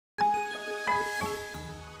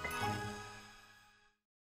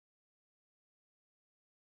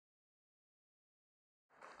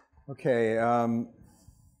Okay,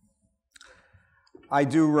 I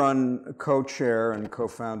do run, co-chair and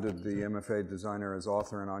co-founded the MFA Designer as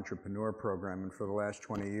Author and Entrepreneur program, and for the last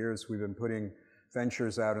 20 years we've been putting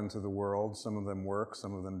ventures out into the world. Some of them work,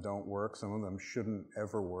 some of them don't work, some of them shouldn't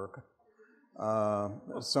ever work.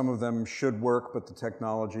 Some of them should work, but the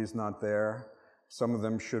technology's not there. Some of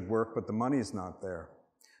them should work, but the money's not there.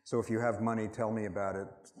 So if you have money, tell me about it.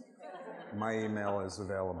 My email is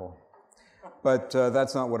available. But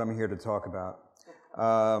that's not what I'm here to talk about.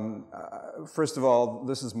 First of all,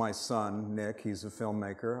 this is my son, Nick. He's a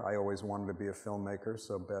filmmaker. I always wanted to be a filmmaker,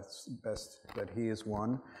 so best that he is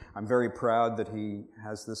one. I'm very proud that he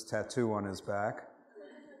has this tattoo on his back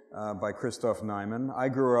by Christoph Nyman. I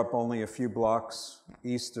grew up only a few blocks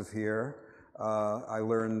east of here. I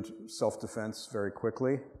learned self-defense very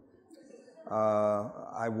quickly.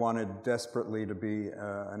 I wanted desperately to be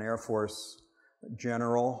an Air Force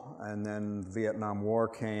general, and then the Vietnam War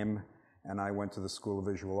came, and I went to the School of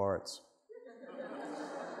Visual Arts.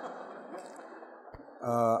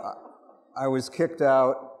 I was kicked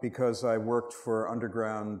out because I worked for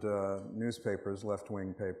underground newspapers,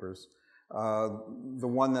 left-wing papers. The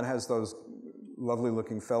one that has those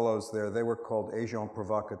lovely-looking fellows there, they were called agents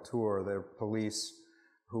provocateurs. They're police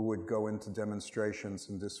who would go into demonstrations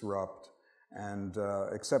and disrupt. And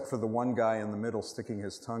except for the one guy in the middle sticking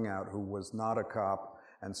his tongue out who was not a cop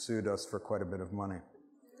and sued us for quite a bit of money.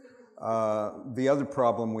 The other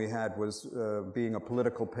problem we had was being a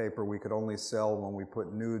political paper, we could only sell when we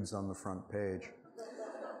put nudes on the front page.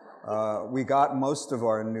 We got most of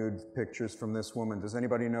our nude pictures from this woman. Does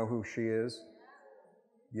anybody know who she is?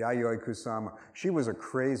 Yayoi Kusama. She was a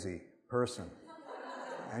crazy person.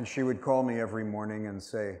 And she would call me every morning and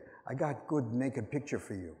say, "I got good naked picture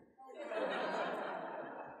for you."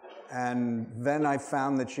 And then I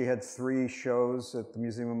found that she had 3 shows at the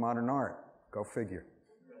Museum of Modern Art. Go figure.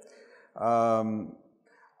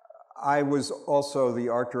 I was also the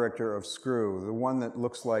art director of Screw. The one that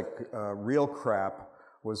looks like real crap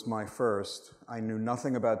was my first. I knew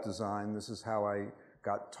nothing about design. This is how I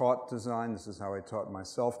got taught design. This is how I taught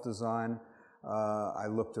myself design. I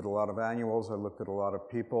looked at a lot of annuals. I looked at a lot of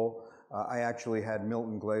people. I actually had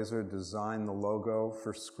Milton Glaser design the logo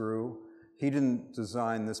for Screw. He didn't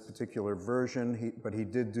design this particular version, but he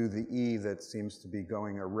did do the E that seems to be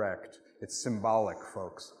going erect. It's symbolic,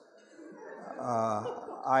 folks.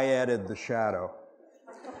 I added the shadow.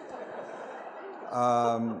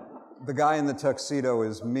 The guy in the tuxedo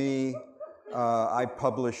is me. I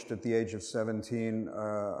published at the age of 17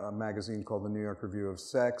 a magazine called the New York Review of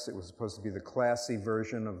Sex. It was supposed to be the classy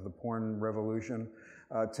version of the porn revolution.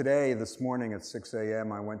 Today, this morning at 6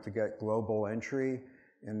 a.m., I went to get global entry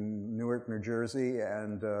in Newark, New Jersey,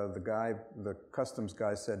 and the customs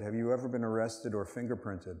guy said, "Have you ever been arrested or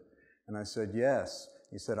fingerprinted?" And I said, "Yes."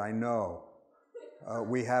 He said, "I know.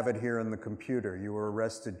 We have it here in the computer. You were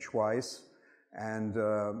arrested twice, and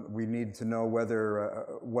we need to know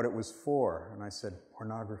what it was for." And I said,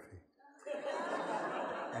 "Pornography."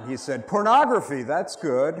 And he said, "Pornography, that's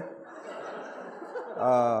good.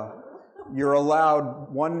 You're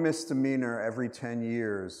allowed 1 misdemeanor every 10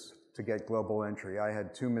 years to get global entry." I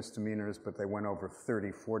had 2 misdemeanors, but they went over 30,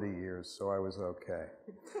 40 years, so I was okay.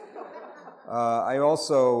 I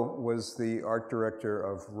also was the art director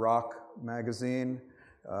of Rock magazine,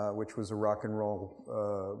 which was a rock and roll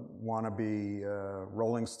wannabe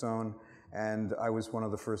Rolling Stone, and I was one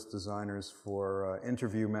of the first designers for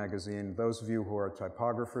Interview magazine. Those of you who are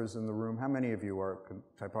typographers in the room, how many of you are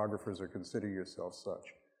typographers or consider yourselves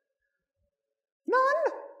such?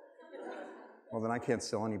 None? Well, then I can't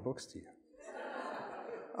sell any books to you.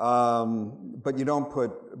 But you don't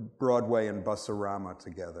put Broadway and Bussorama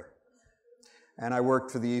together. And I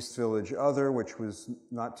worked for the East Village Other, which was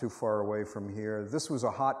not too far away from here. This was a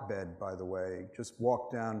hotbed, by the way. Just walk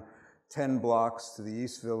down 10 blocks to the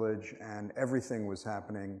East Village, and everything was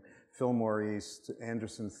happening. Fillmore East,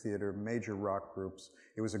 Anderson Theater, major rock groups.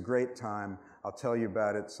 It was a great time. I'll tell you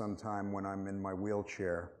about it sometime when I'm in my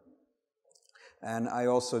wheelchair. And I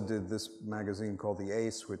also did this magazine called The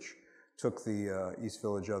Ace, which took the East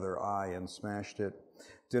Village Other eye and smashed it.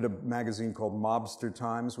 Did a magazine called Mobster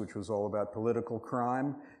Times, which was all about political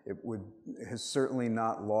crime. It has certainly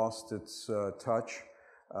not lost its touch.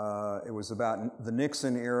 It was about the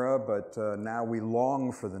Nixon era, but now we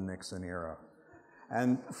long for the Nixon era.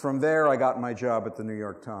 And from there, I got my job at the New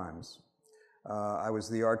York Times. I was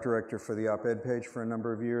the art director for the OpEd Page for a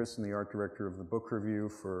number of years and the art director of the book review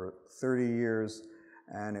for 30 years,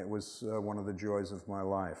 and it was one of the joys of my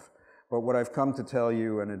life. But what I've come to tell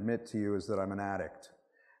you and admit to you is that I'm an addict,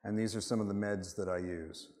 and these are some of the meds that I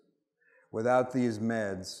use. Without these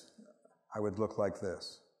meds, I would look like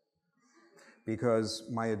this. because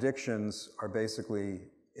my addictions are basically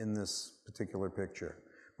in this particular picture.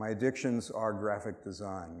 My addictions are graphic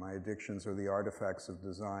design. My addictions are the artifacts of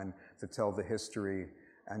design that tell the history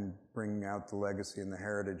and bring out the legacy and the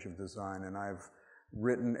heritage of design. And I've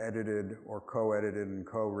written, edited, or co-edited and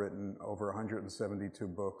co-written over 172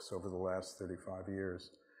 books over the last 35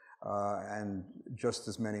 years, and just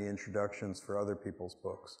as many introductions for other people's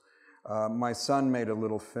books. My son made a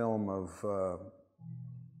little film of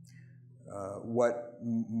what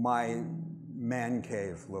my man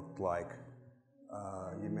cave looked like.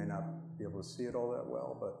 You may not be able to see it all that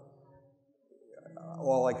well, but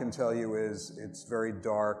all I can tell you is it's very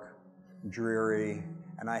dark, dreary,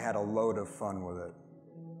 and I had a load of fun with it.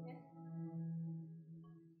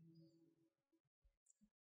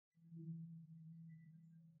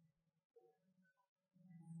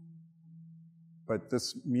 But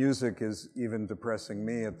this music is even depressing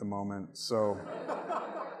me at the moment, so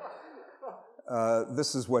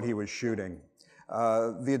this is what he was shooting.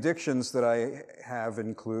 The addictions that I have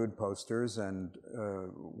include posters and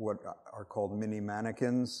what are called mini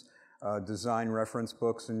mannequins, design reference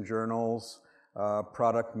books and journals,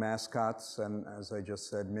 product mascots, and as I just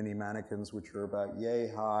said, mini mannequins, which are about yay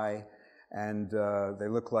high, and they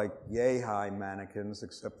look like yay high mannequins,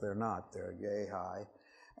 except they're not, they're yay high.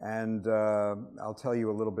 And I'll tell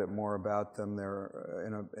you a little bit more about them there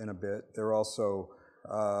in a bit. They're also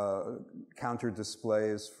counter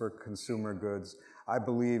displays for consumer goods. I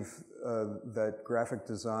believe that graphic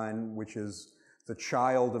design, which is the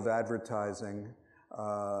child of advertising,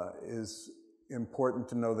 is important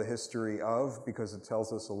to know the history of, because it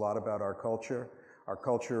tells us a lot about our culture. Our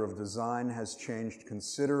culture of design has changed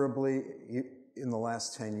considerably in the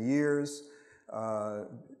last 10 years.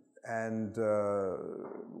 And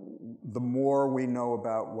the more we know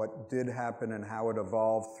about what did happen and how it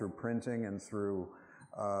evolved through printing and through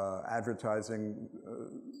advertising,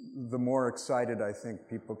 the more excited I think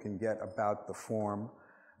people can get about the form.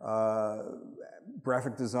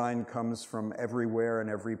 Graphic design comes from everywhere and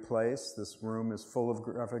every place. This room is full of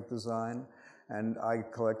graphic design, and I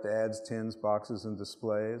collect ads, tins, boxes, and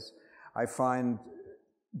displays. I find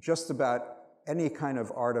just about any kind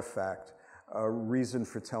of artifact a reason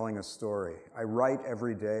for telling a story. I write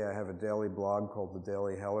every day. I have a daily blog called The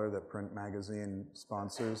Daily Heller that Print Magazine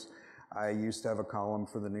sponsors. I used to have a column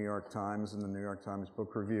for the New York Times and the New York Times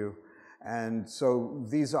Book Review. And so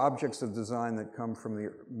these objects of design that come from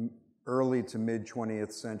the early to mid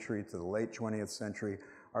 20th century to the late 20th century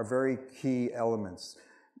are very key elements,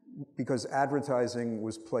 because advertising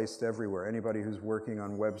was placed everywhere. Anybody who's working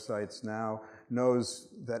on websites now knows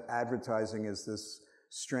that advertising is this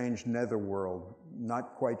strange netherworld,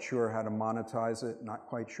 not quite sure how to monetize it, not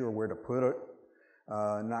quite sure where to put it,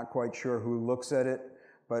 not quite sure who looks at it.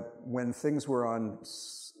 But when things were on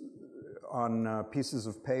pieces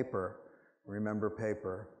of paper, remember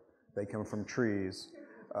paper, they come from trees,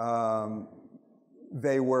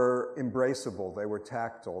 they were embraceable, they were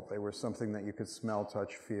tactile, they were something that you could smell,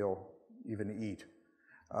 touch, feel, even eat.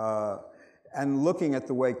 And looking at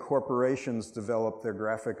the way corporations develop their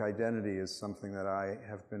graphic identity is something that I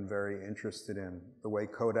have been very interested in. The way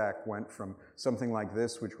Kodak went from something like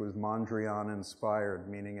this, which was Mondrian inspired,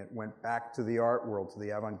 meaning it went back to the art world, to the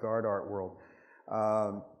avant-garde art world,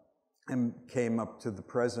 and came up to the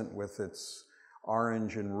present with its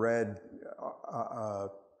orange and red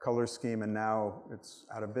color scheme, and now it's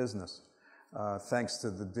out of business, thanks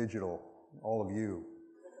to the digital, all of you.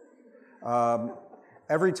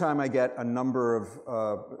 Every time I get a number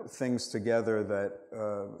of things together that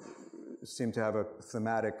seem to have a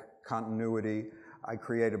thematic continuity, I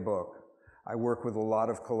create a book. I work with a lot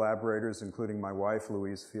of collaborators, including my wife,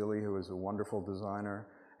 Louise Feely, who is a wonderful designer,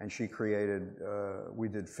 and she created, we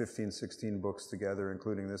did 15, 16 books together,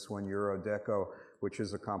 including this one, Euro Deco, which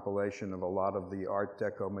is a compilation of a lot of the Art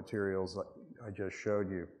Deco materials I just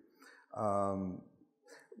showed you.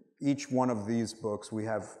 Each one of these books, we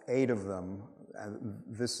have 8 of them, and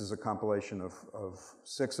this is a compilation of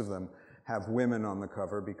 6 of them, have women on the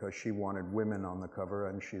cover because she wanted women on the cover,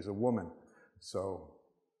 and she's a woman. So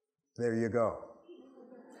there you go.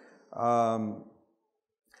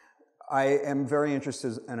 I am very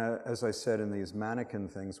interested, as I said, in these mannequin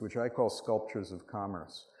things, which I call sculptures of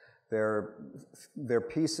commerce. They're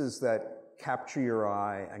pieces that capture your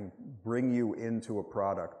eye and bring you into a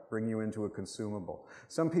product, bring you into a consumable.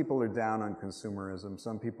 Some people are down on consumerism,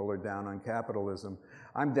 some people are down on capitalism.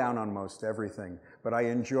 I'm down on most everything, but I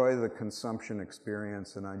enjoy the consumption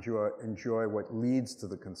experience, and I enjoy what leads to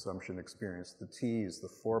the consumption experience, the tease, the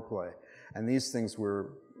foreplay. And these things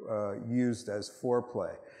were used as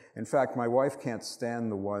foreplay. In fact, my wife can't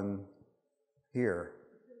stand the one here.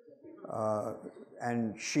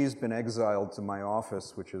 And she's been exiled to my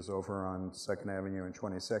office, which is over on 2nd Avenue and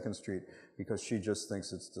 22nd Street, because she just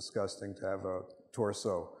thinks it's disgusting to have a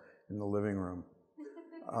torso in the living room.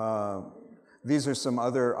 These are some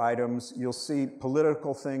other items. You'll see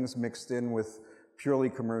political things mixed in with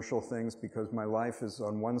purely commercial things, because my life is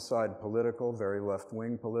on one side political, very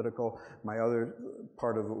left-wing political. My other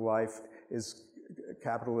part of life is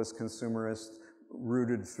capitalist, consumerist,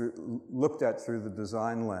 looked at through the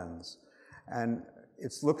design lens. And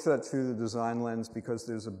it's looked at through the design lens because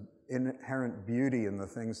there's an inherent beauty in the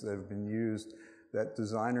things that have been used, that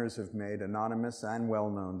designers have made, anonymous and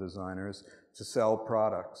well-known designers, to sell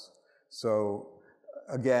products. So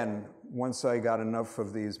again, once I got enough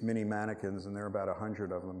of these mini mannequins, and there are about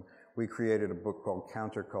 100 of them, we created a book called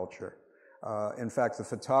Counterculture. In fact, the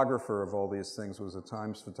photographer of all these things was a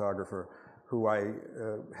Times photographer who I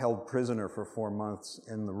held prisoner for 4 months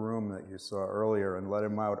in the room that you saw earlier and let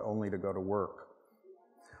him out only to go to work.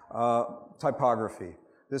 Typography.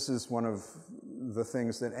 This is one of the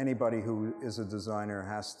things that anybody who is a designer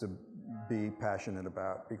has to be passionate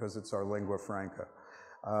about, because it's our lingua franca.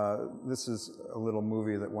 This is a little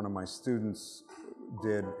movie that one of my students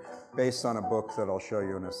did based on a book that I'll show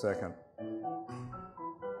you in a second.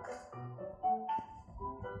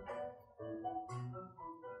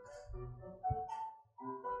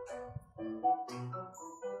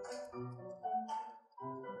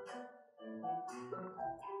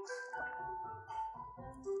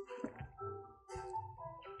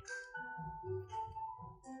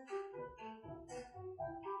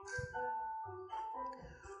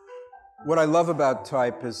 What I love about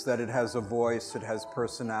type is that it has a voice, it has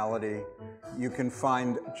personality. You can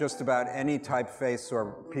find just about any typeface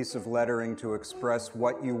or piece of lettering to express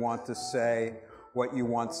what you want to say, what you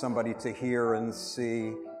want somebody to hear and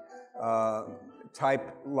see.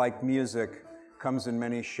 Type, like music, comes in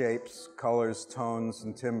many shapes, colors, tones,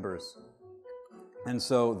 and timbres. And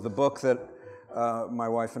so the book that my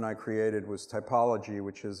wife and I created was Typology,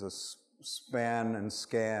 which is a span and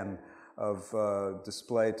scan of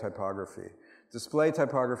display typography. Display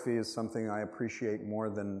typography is something I appreciate more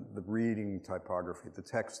than the reading typography, the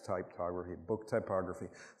text typography, book typography,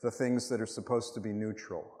 the things that are supposed to be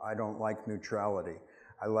neutral. I don't like neutrality.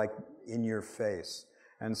 I like in your face.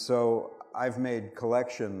 And so I've made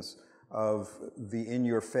collections of the in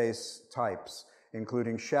your face types,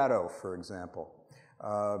 including shadow, for example,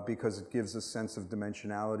 because it gives a sense of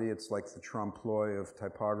dimensionality. It's like the trompe-l'oeil of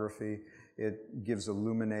typography. It gives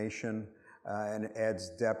illumination and adds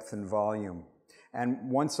depth and volume. And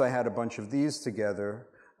once I had a bunch of these together,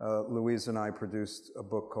 Louise and I produced a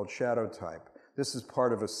book called Shadow Type. This is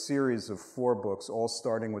part of a series of 4 books, all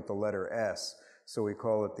starting with the letter S, so we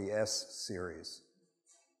call it the S series.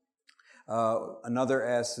 Another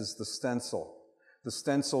S is the stencil. The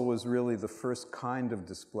stencil was really the first kind of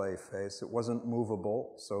display face. It wasn't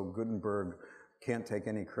movable, so Gutenberg can't take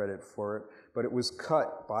any credit for it, but it was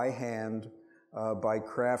cut by hand by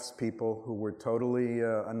craftspeople who were totally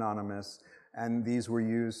anonymous, and these were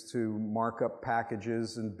used to mark up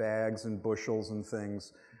packages and bags and bushels and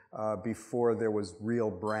things before there was real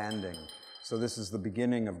branding. So this is the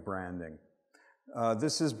beginning of branding.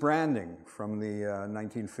 This is branding from the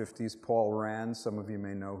 1950s. Paul Rand, some of you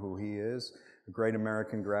may know who he is, a great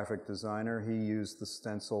American graphic designer. He used the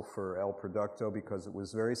stencil for El Producto because it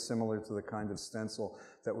was very similar to the kind of stencil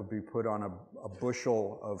that would be put on a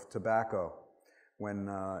bushel of tobacco when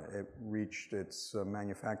it reached its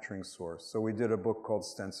manufacturing source. So we did a book called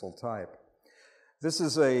Stencil Type. This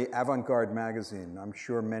is a avant-garde magazine. I'm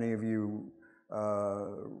sure many of you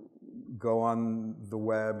go on the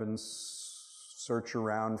web and search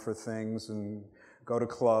around for things and go to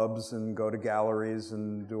clubs and go to galleries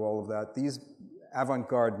and do all of that. These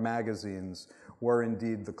avant-garde magazines were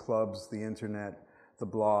indeed the clubs, the internet, the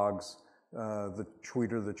blogs, the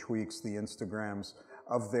Twitter, the Tweaks, the Instagrams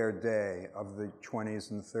of their day, of the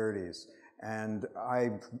 20s and 30s. And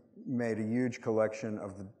I made a huge collection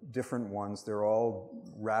of the different ones. They're all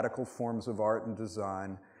radical forms of art and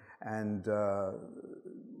design, and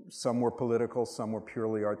some were political, some were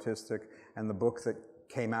purely artistic, and the book that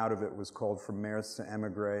came out of it was called From Mares to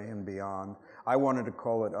Emigre and Beyond. I wanted to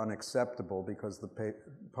call it Unacceptable because the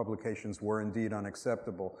publications were indeed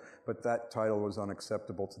unacceptable, but that title was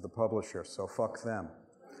unacceptable to the publisher, so fuck them.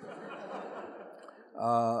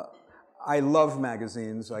 I love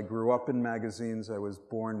magazines. I grew up in magazines. I was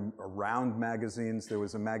born around magazines. There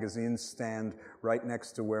was a magazine stand right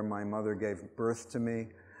next to where my mother gave birth to me.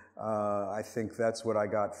 I think that's what I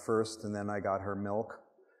got first, and then I got her milk.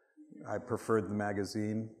 I preferred the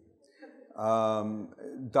magazine.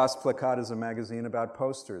 Das Plakat is a magazine about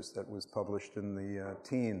posters that was published in the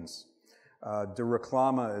teens. De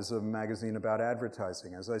Reclama is a magazine about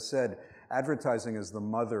advertising. As I said, advertising is the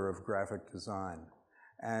mother of graphic design.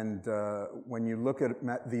 And when you look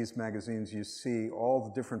at these magazines, you see all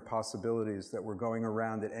the different possibilities that were going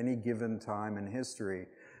around at any given time in history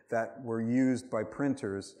that were used by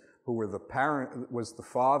printers who were was the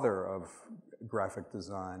father of graphic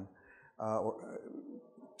design,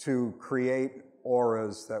 to create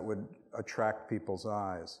auras that would attract people's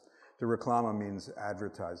eyes. De Reclama means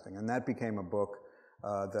advertising, and that became a book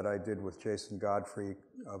that I did with Jason Godfrey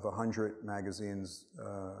of 100 magazines,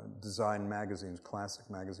 design magazines, classic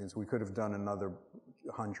magazines. We could have done another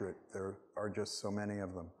 100. There are just so many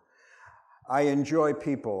of them. I enjoy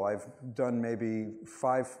people. I've done maybe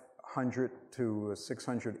 500 to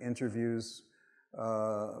 600 interviews,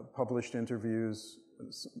 published interviews,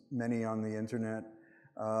 many on the internet,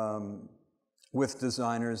 with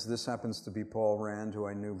designers. This happens to be Paul Rand, who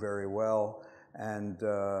I knew very well, and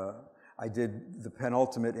I did the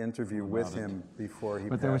penultimate interview with him before he passed away.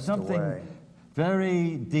 But there was something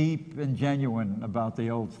very deep and genuine about the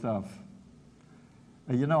old stuff.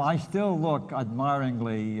 You know, I still look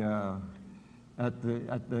admiringly at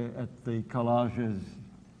the collages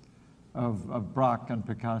of Braque and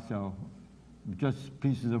Picasso, just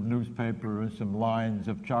pieces of newspaper and some lines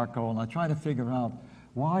of charcoal, and I try to figure out,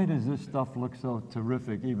 why does this stuff look so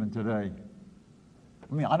terrific even today?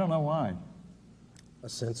 I mean, I don't know why. A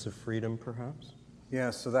sense of freedom, perhaps? Yeah,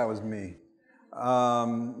 so that was me.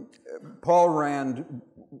 Paul Rand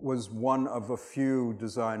was one of a few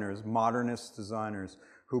designers, modernist designers,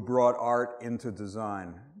 who brought art into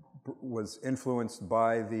design, was influenced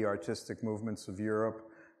by the artistic movements of Europe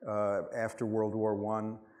after World War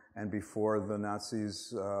I and before the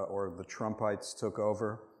Nazis or the Trumpites took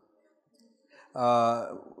over.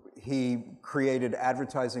 He created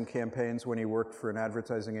advertising campaigns when he worked for an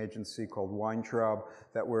advertising agency called Weintraub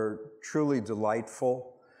that were truly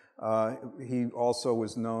delightful. He also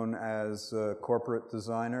was known as a corporate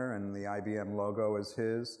designer, and the IBM logo is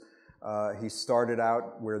his. He started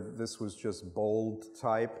out where this was just bold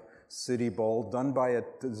type, city bold, done by a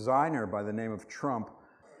designer by the name of Trump.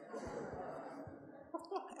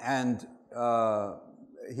 And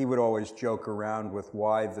he would always joke around with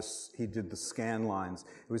why he did the scan lines.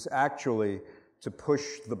 It was actually to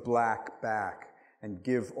push the black back and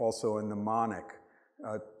give also a mnemonic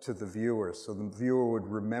to the viewer, so the viewer would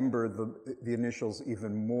remember the initials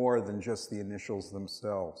even more than just the initials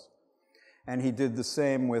themselves. And he did the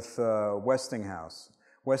same with Westinghouse.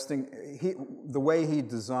 The way he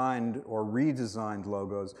designed or redesigned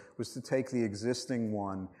logos was to take the existing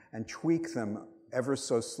one and tweak them ever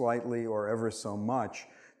so slightly or ever so much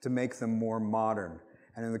to make them more modern.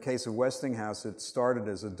 And in the case of Westinghouse, it started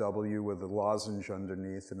as a W with a lozenge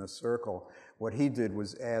underneath and a circle. What he did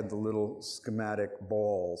was add the little schematic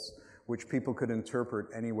balls, which people could interpret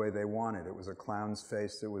any way they wanted. It was a clown's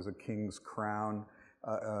face, it was a king's crown,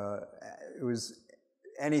 it was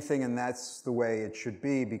anything, and that's the way it should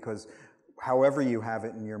be, because however you have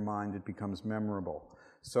it in your mind, it becomes memorable.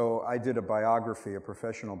 So I did a biography, a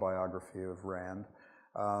professional biography of Rand.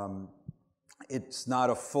 It's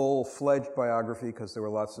not a full-fledged biography because there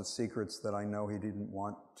were lots of secrets that I know he didn't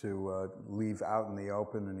want to leave out in the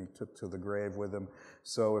open, and he took to the grave with him.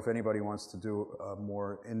 So if anybody wants to do a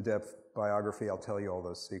more in-depth biography, I'll tell you all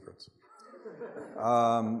those secrets.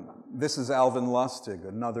 This is Alvin Lustig,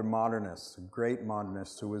 another modernist, a great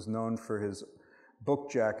modernist who was known for his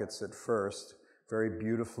book jackets at first, very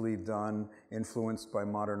beautifully done, influenced by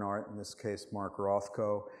modern art, in this case Mark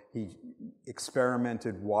Rothko. He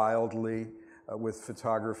experimented wildly with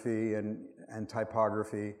photography and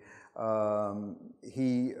typography.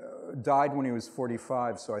 He died when he was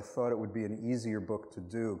 45, so I thought it would be an easier book to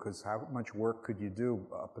do, because how much work could you do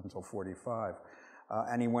up until 45?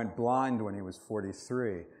 And he went blind when he was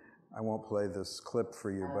 43. I won't play this clip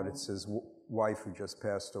for you, but it's his wife who just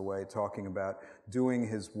passed away talking about doing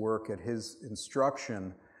his work at his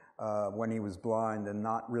instruction when he was blind and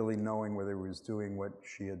not really knowing whether he was doing what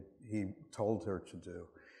he told her to do.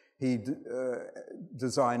 He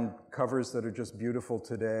designed covers that are just beautiful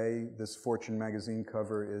today. This Fortune magazine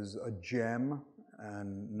cover is a gem,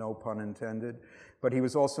 and no pun intended. But he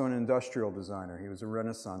was also an industrial designer. He was a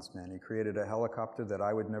Renaissance man. He created a helicopter that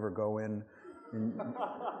I would never go in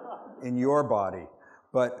your body.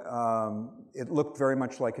 But it looked very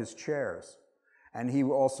much like his chairs. And he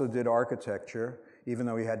also did architecture. Even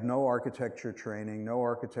though he had no architecture training, no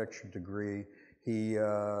architecture degree, he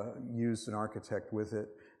used an architect with it.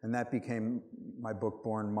 And that became my book,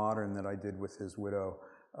 Born Modern, that I did with his widow,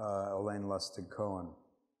 Elaine Lustig Cohen.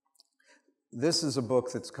 This is a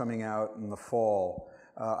book that's coming out in the fall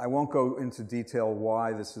I won't go into detail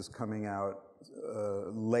why this is coming out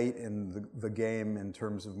late in the game in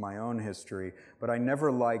terms of my own history, but I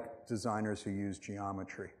never liked designers who use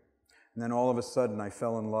geometry. And then all of a sudden I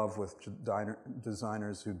fell in love with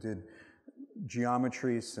designers who did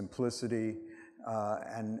geometry, simplicity,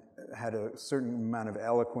 and had a certain amount of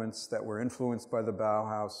eloquence, that were influenced by the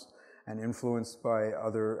Bauhaus and influenced by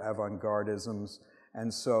other avant-gardisms.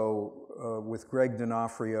 And so with Greg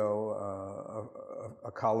D'Onofrio,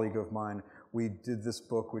 a colleague of mine, we did this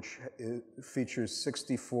book which features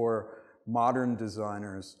 64 modern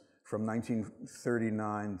designers from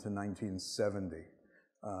 1939 to 1970.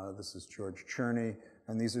 This is George Cherney,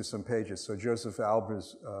 and these are some pages. So Joseph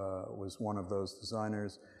Albers was one of those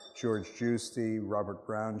designers, George Giusti, Robert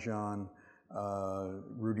Brownjohn,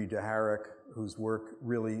 Rudy DeHarrick, whose work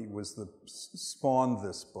really was spawned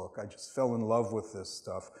this book. I just fell in love with this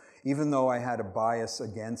stuff, even though I had a bias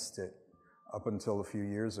against it up until a few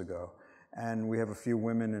years ago. And we have a few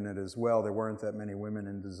women in it as well. There weren't that many women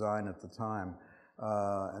in design at the time.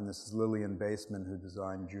 And this is Lillian Baseman, who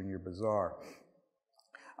designed Junior Bazaar.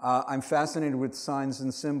 I'm fascinated with signs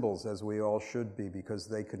and symbols, as we all should be, because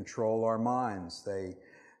they control our minds. They,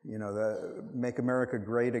 you know, Make America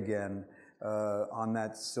Great Again, on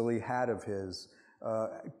that silly hat of his,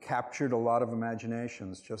 captured a lot of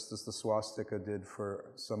imaginations, just as the swastika did for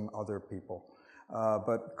some other people.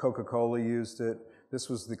 But Coca-Cola used it. This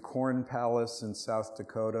was the Corn Palace in South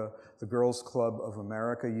Dakota. The Girls Club of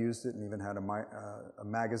America used it and even had a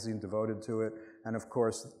magazine devoted to it. And of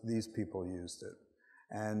course, these people used it.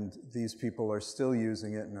 And these people are still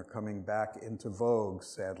using it and are coming back into vogue,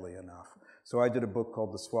 sadly enough. So I did a book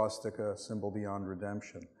called The Swastika, Symbol Beyond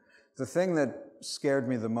Redemption. The thing that scared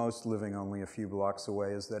me the most living only a few blocks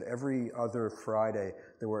away is that every other Friday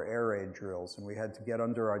there were air raid drills, and we had to get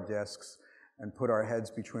under our desks and put our heads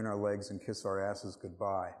between our legs and kiss our asses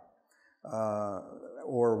goodbye.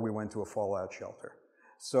 Or we went to a fallout shelter.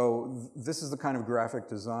 So this is the kind of graphic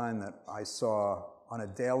design that I saw on a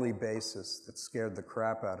daily basis that scared the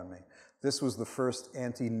crap out of me. This was the first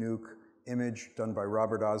anti-nuke image done by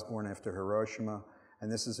Robert Osborne after Hiroshima, and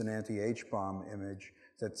this is an anti-H-bomb image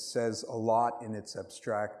that says a lot in its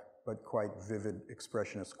abstract but quite vivid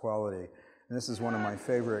expressionist quality. And this is one of my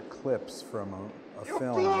favorite clips from a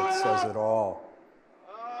film that says it all.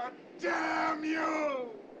 Damn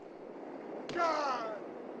you! God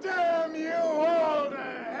damn you all to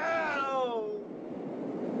hell!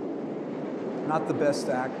 Not the best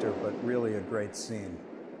actor, but really a great scene.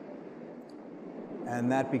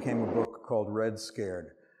 And that became a book called Red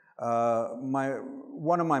Scared.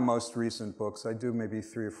 One of my most recent books, I do maybe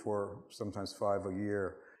 3 or 4, sometimes 5 a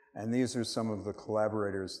year, and these are some of the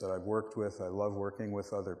collaborators that I've worked with. I love working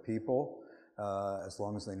with other people, as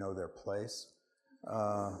long as they know their place.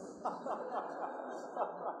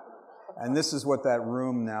 And this is what that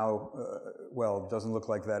room now, well, doesn't look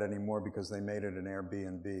like that anymore because they made it an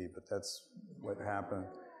Airbnb, but that's what happened.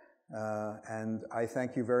 And I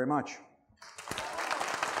thank you very much.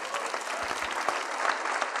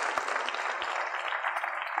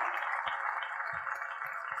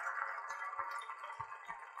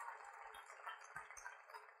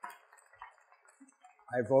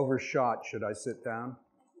 I've overshot. Should I sit down?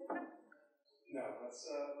 No, let's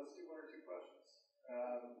do 1 or 2 questions.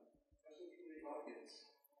 Questions from the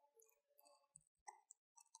audience.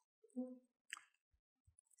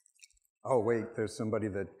 Oh, wait, there's somebody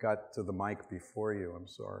that got to the mic before you. I'm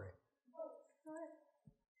sorry. So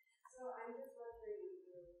I'm just wondering,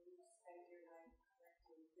 you spend your life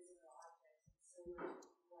collecting physical objects, so much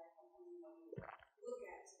what we look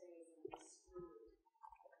at today is on the screen.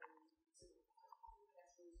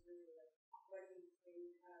 What do you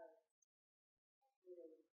think of,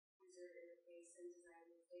 user interface and design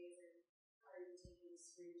these days, and are you taking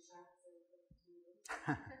screenshots and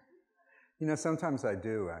You know, sometimes I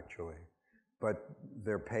do, actually, but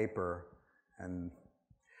they're paper, and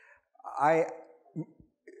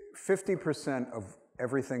 50% of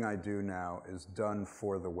everything I do now is done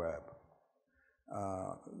for the web.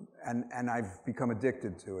 And I've become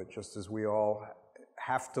addicted to it, just as we all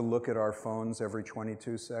have to look at our phones every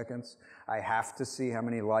 22 seconds. I have to see how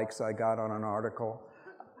many likes I got on an article.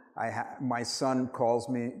 My son calls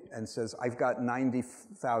me and says, I've got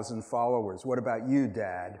 90,000 followers. What about you,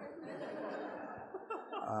 Dad?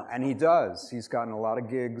 And he does. He's gotten a lot of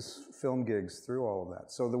gigs, film gigs, through all of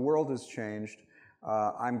that. So the world has changed.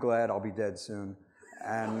 I'm glad I'll be dead soon.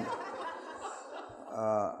 And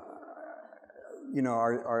you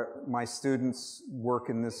know, my students work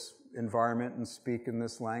in this environment and speak in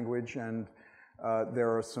this language, and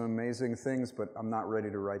there are some amazing things, but I'm not ready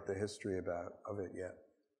to write the history of it yet.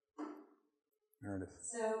 Meredith.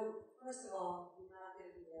 So, first of all, I'm not going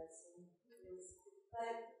to be dancing,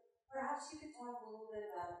 but perhaps you could talk a little bit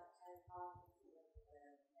about typography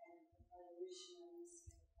and evolutions.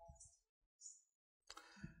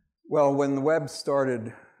 Well, when the web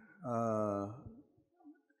started,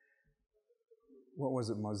 what was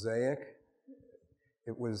it, Mosaic?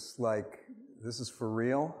 It was like, this is for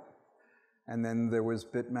real. And then there was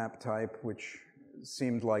bitmap type, which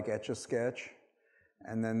seemed like Etch-a-Sketch.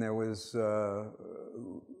 And then there was,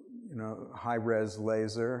 high-res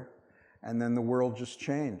laser. And then the world just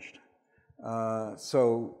changed.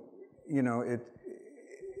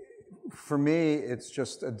 For me, it's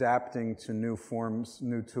just adapting to new forms,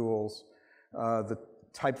 new tools. The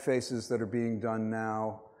typefaces that are being done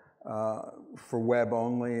now for web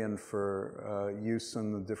only and for use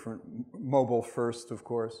on the different, mobile first, of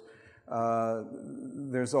course.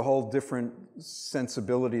 There's a whole different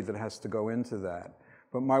sensibility that has to go into that.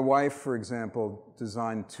 But my wife, for example,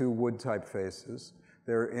 designed 2 wood typefaces.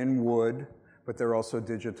 They're in wood, but they're also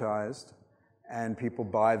digitized. And people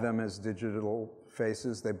buy them as digital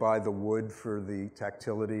faces. They buy the wood for the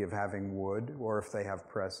tactility of having wood, or if they have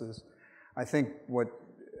presses. I think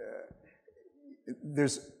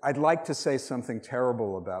I'd like to say something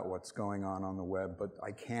terrible about what's going on the web, but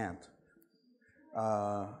I can't.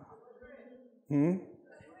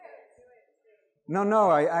 No,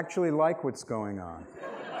 I actually like what's going on.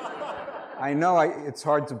 I know it's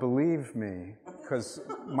hard to believe me, because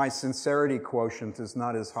my sincerity quotient is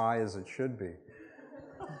not as high as it should be.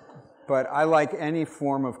 But I like any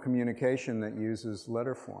form of communication that uses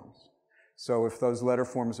letter forms. So if those letter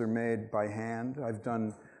forms are made by hand, I've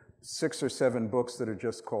done 6 or 7 books that are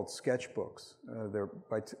just called sketchbooks. They're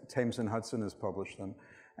by Thames and Hudson has published them.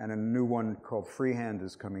 And a new one called Freehand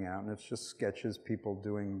is coming out, and it's just sketches, people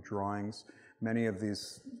doing drawings. Many of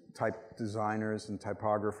these type designers and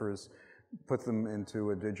typographers put them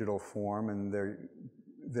into a digital form, and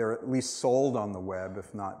they're at least sold on the web,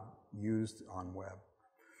 if not used on web.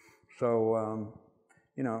 So,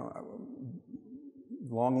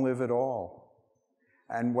 long live it all.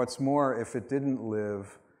 And what's more, if it didn't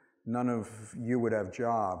live, none of you would have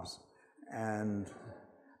jobs, and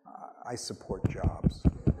I support jobs.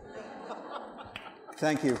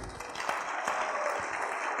 Thank you.